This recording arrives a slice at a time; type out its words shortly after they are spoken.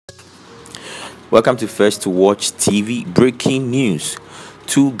Welcome to First to Watch TV. Breaking news.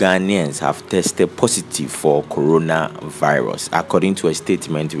 2 Ghanaians have tested positive for coronavirus. According to a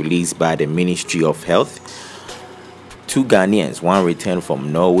statement released by the Ministry of Health, 2 Ghanaians, one returned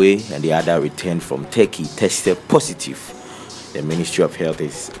from Norway and the other returned from Turkey, tested positive. The Ministry of Health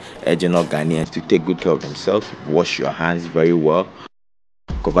is urging all Ghanaians to take good care of themselves, wash your hands very well,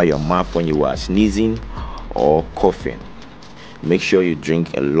 cover your mouth when you are sneezing or coughing. Make sure you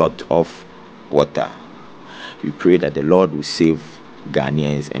drink a lot of water. We pray that the Lord will save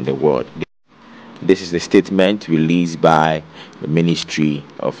Ghanaians and the world. This is the statement released by the Ministry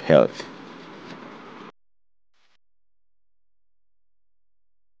of Health.